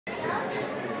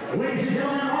Ladies and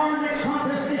gentlemen, our next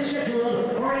contest is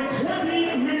scheduled for a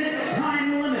 20-minute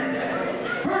time limit.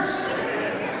 First,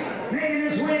 making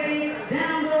his way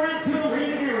down the ramp to the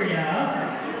ring area.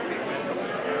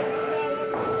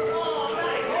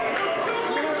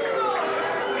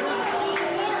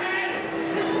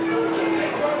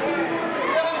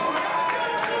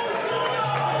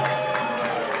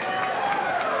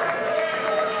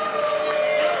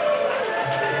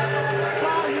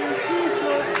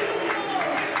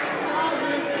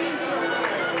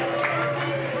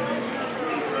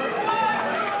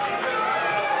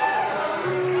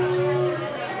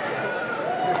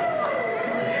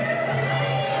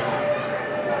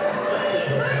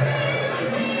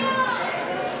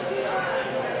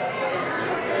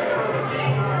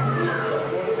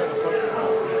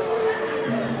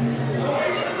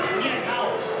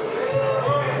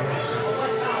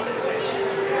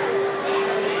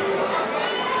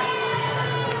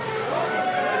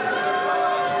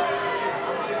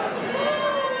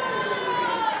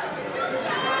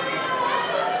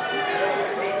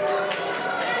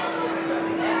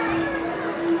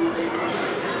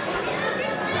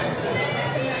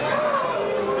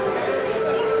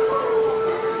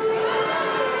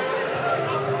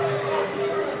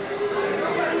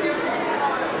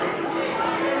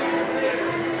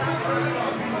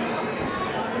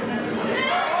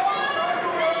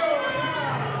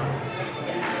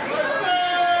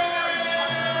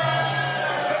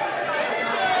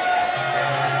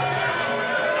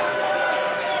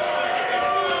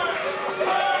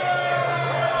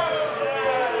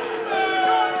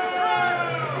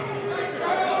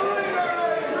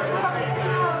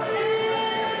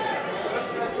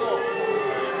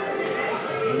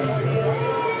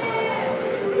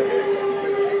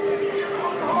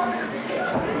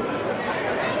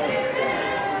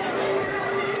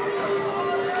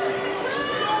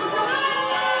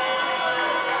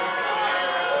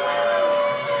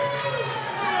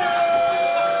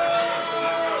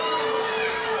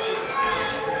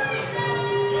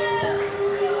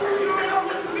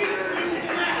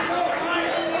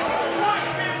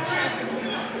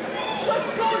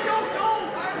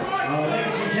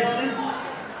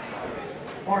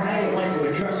 Or how you'd like to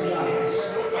address the audience.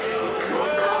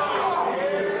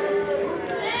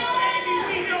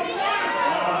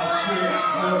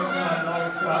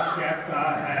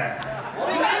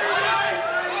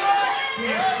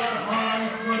 Farhan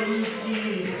Faruqui,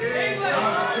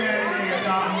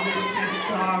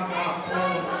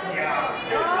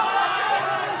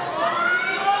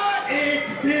 एक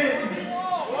दिन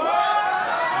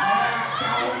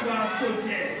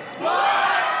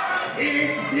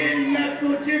एक दिन मैं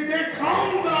तुझे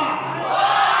दिखाऊंगा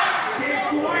कि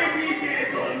कोई भी दे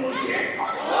दो मुझे,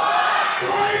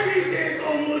 कोई भी दे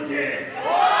दो मुझे,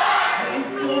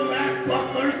 उनको मैं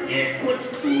पकड़ के कुछ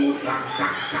दूर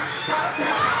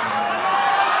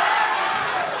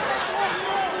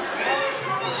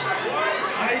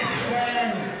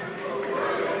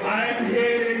I'm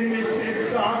here in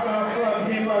Mississauga from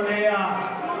Himalaya,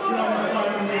 from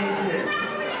one nation.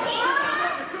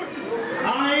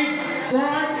 I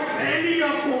want any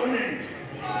opponent,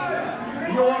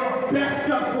 your best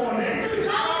opponent,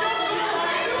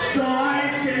 so I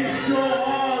can show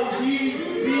all these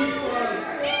people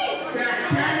that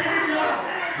Canada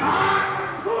hard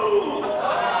food.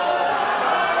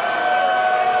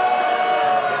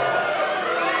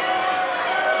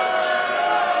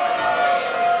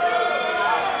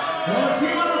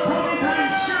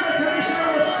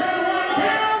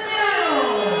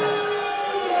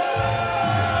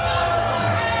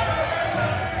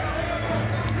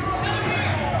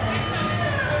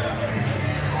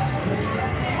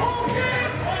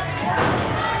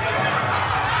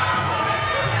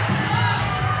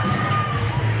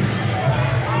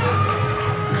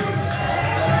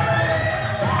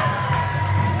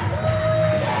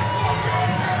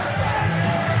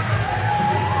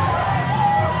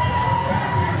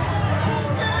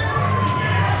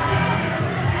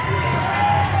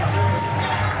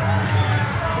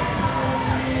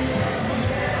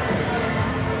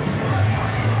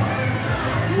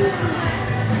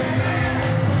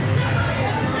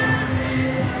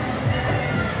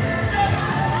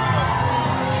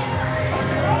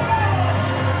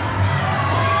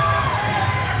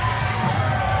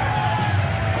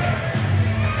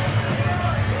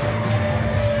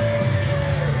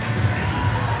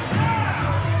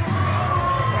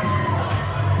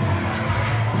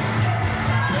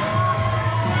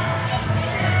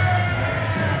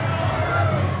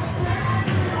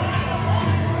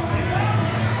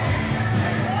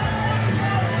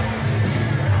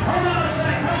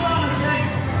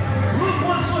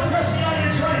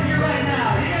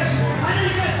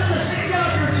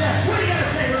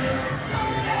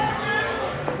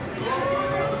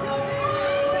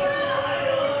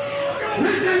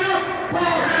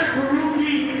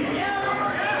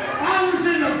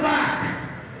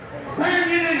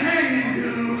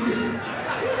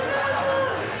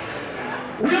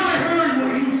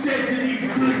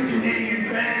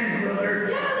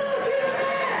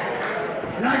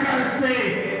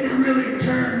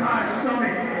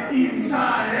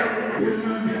 inside out, dude.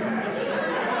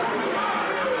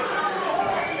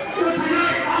 So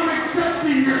tonight, I'm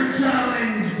accepting your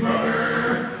challenge,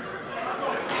 brother.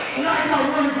 And I got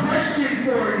one question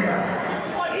for you.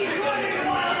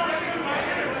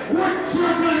 What you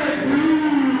gonna do,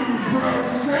 bro,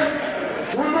 Sip,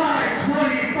 with my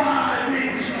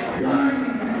 25-inch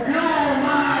guns and all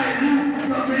my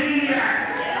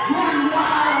Lucamaniacs run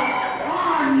wild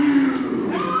on you?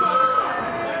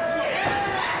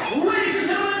 Ladies and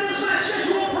gentlemen, this match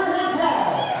scheduled for one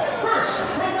fall. First,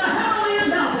 from the Himalayan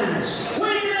Mountains,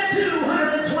 weighing in at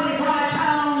 225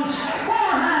 pounds,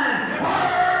 Farhan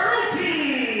Faruqui.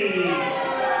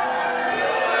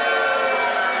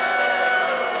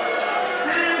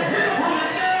 And his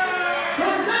opponent,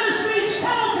 from Venice Beach,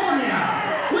 California,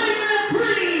 weighing in at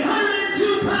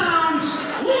 302 pounds,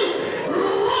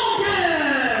 Logan.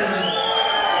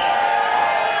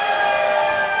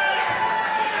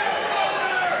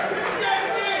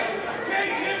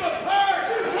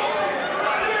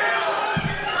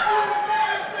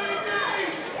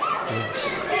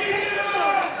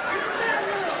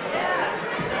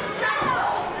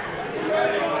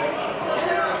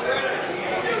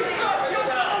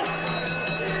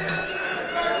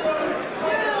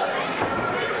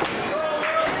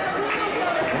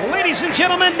 Ladies and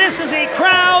gentlemen, this is a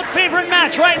crowd favorite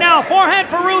match right now. Farhan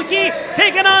Faruqui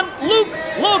taking on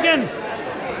Logan.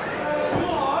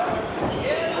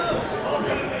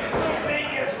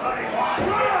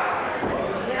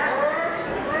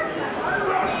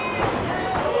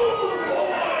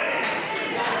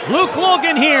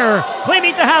 Logan here,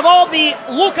 claiming to have all the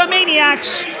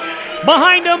Lucamaniacs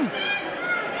behind him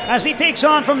as he takes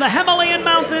on from the Himalayan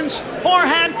Mountains,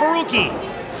 Farhan Faruqui.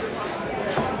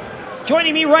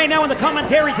 Joining me right now on the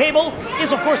commentary table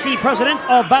is, of course, the president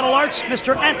of Battle Arts,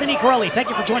 Mr. Anthony Corelli. Thank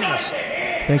you for joining us.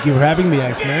 Thank you for having me,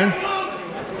 Iceman.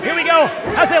 Here we go,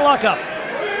 as they lock up.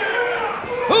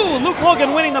 Ooh,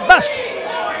 Logan winning the best.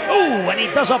 Ooh, and he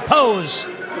does a pose.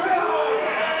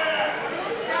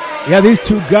 Yeah, these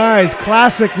two guys,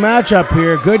 classic matchup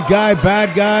here. Good guy,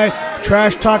 bad guy,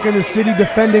 trash talking the city,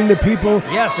 defending the people.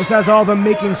 Yes. This has all the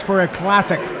makings for a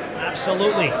classic.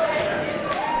 Absolutely.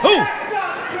 Ooh.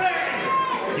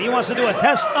 He wants to do a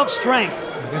test of strength.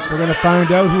 I guess we're going to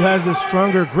find out who has the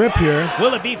stronger grip here.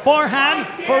 Will it be Farhan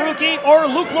Faruqui or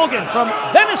Logan from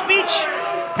Venice Beach,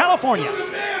 California?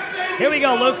 Here we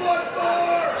go, Luke.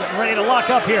 He's getting ready to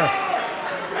lock up here.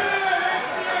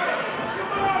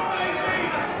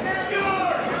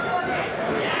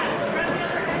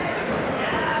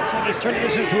 Looks like he's turning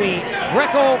this into a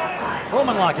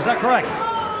Greco-Roman lock. Is that correct?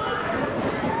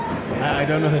 I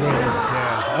don't know who it is. Yeah.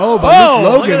 Oh, but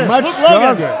Logan, much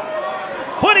stronger.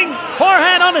 Putting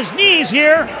Farhan on his knees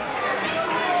here.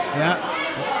 Yeah.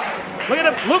 Look at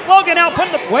him. Logan now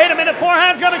putting the... Wait a minute.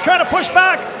 Farhan's going to try to push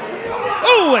back.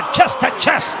 Ooh, and chest to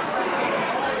chest.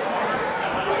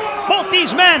 Both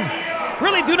these men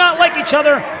really do not like each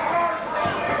other.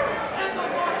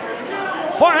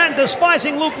 Farhan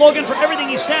despising Logan for everything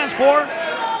he stands for.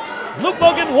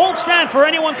 Logan won't stand for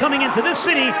anyone coming into this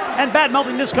city and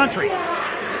bad-mouthing this country.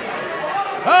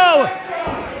 Oh,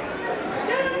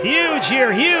 huge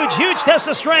here, huge test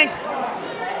of strength.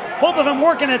 Both of them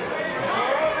working it.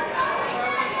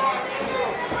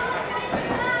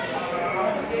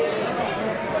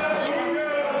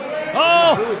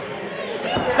 Oh,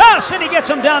 and he gets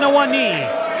him down to one knee.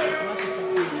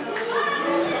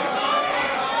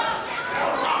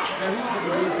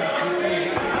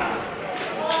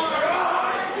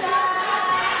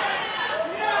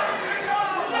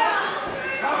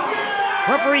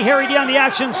 Referee Harry D on the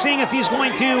action, seeing if he's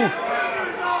going to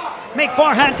make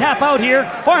Farhan tap out here.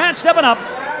 Farhan stepping up.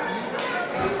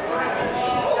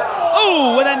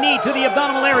 Ooh, with a knee to the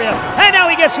abdominal area. And now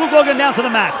he gets Logan down to the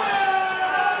mat.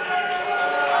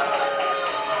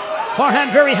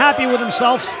 Farhan very happy with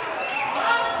himself.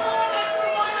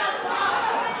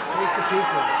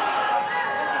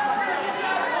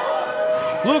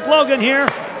 Logan here.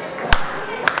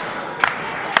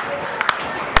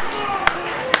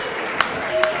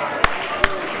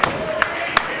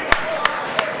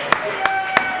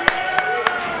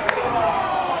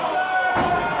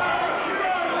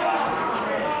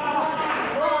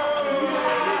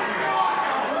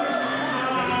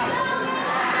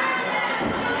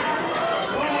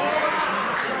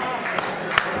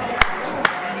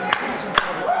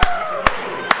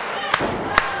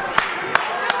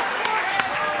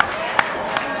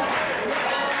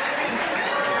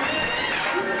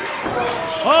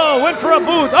 Oh, went for a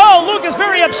boot. Oh, Luke is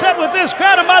very upset with this.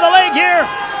 Grab him by the leg here.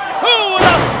 Ooh,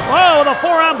 with a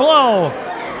forearm blow.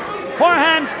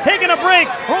 Farhan taking a break,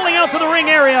 rolling out to the ring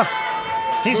area.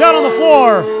 He's out on the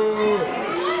floor.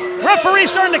 Referee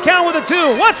starting to count with a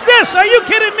 2. What's this? Are you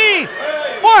kidding me?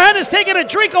 Farhan is taking a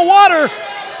drink of water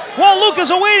while Luke is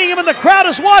awaiting him and the crowd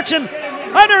is watching.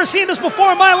 I've never seen this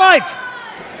before in my life.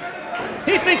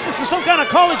 He thinks this is some kind of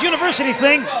college university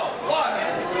thing.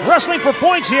 Wrestling for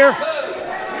points here.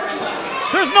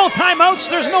 There's no timeouts,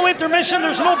 there's no intermission,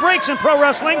 there's no breaks in pro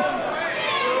wrestling.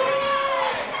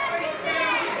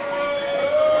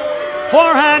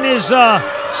 Farhan is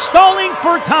stalling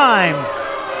for time.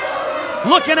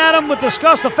 Looking at him with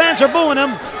disgust, the fans are booing him.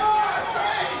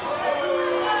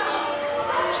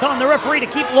 He's telling the referee to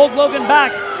keep Logan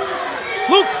back.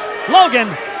 Logan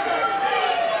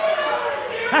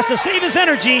has to save his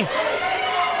energy. The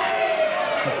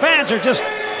fans are just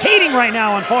hating right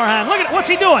now on Farhan. Look at what's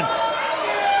he doing?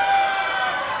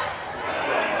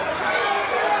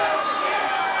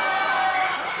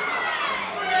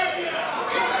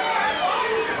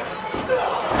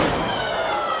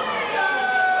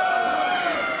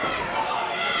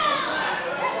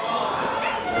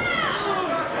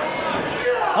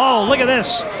 Oh, look at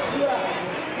this.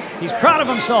 He's proud of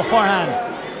himself, Farhan.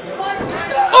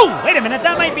 Oh, wait a minute.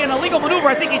 That might be an illegal maneuver.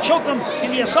 I think he choked him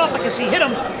in the esophagus. He hit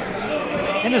him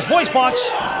in his voice box.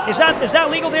 Is that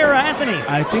legal there, Anthony?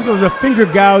 I think it was a finger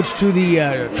gouge to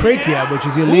the trachea, which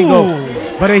is illegal.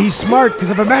 Ooh. But he's smart, because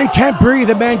if a man can't breathe,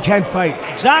 a man can't fight.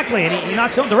 Exactly, and he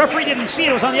knocks him. The referee didn't see it.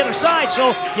 It was on the other side,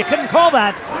 so you couldn't call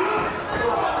that.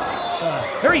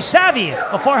 Very savvy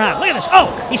of Farhan. Look at this.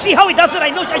 Oh, you see how he does it? I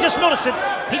just noticed it.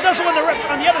 He does it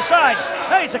on the other side.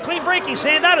 Hey, it's a clean break. He's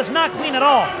saying that is not clean at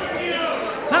all.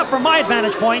 Not from my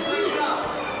vantage point.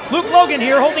 Luke Logan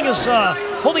here holding his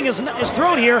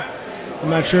throat here. I'm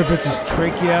not sure if it's his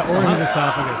trachea or his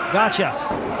esophagus. Gotcha.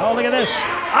 Oh, look at this.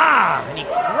 Ah, and he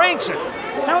cranks it.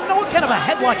 Now, what kind of a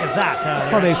headlock is that? It's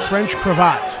called a French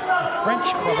cravat.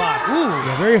 French cravat. Ooh.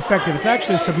 Yeah, very effective. It's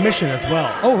actually a submission as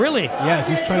well. Oh, really? Yes,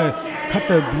 he's trying to cut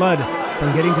the blood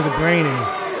from getting to the brain and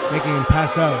making him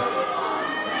pass out.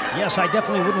 Yes, I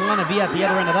definitely wouldn't want to be at the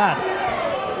other end of that.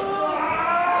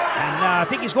 And I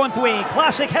think he's going to a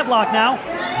classic headlock now.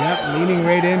 Yep, leaning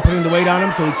right in, putting the weight on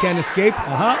him so he can't escape.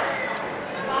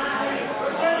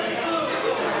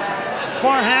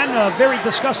 Farhan, very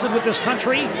disgusted with this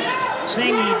country,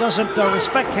 saying he doesn't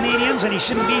respect Canadians and he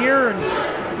shouldn't be here. And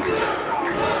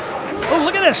oh,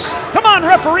 look at this. Come on,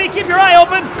 referee, keep your eye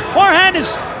open. Farhan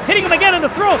is hitting him again in the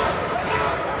throat.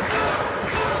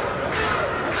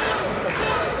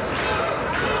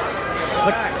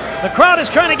 The crowd is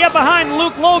trying to get behind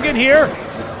Luke Logan here.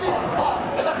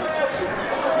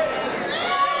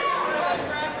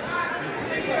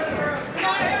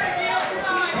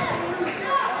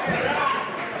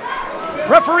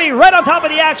 Referee right on top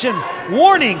of the action.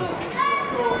 Warning.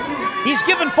 He's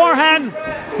given Farhan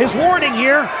his warning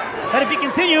here that if he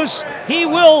continues, he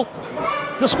will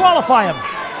disqualify him.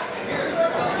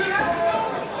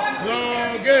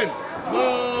 Logan.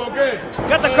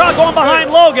 Got the crowd going behind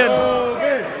Logan.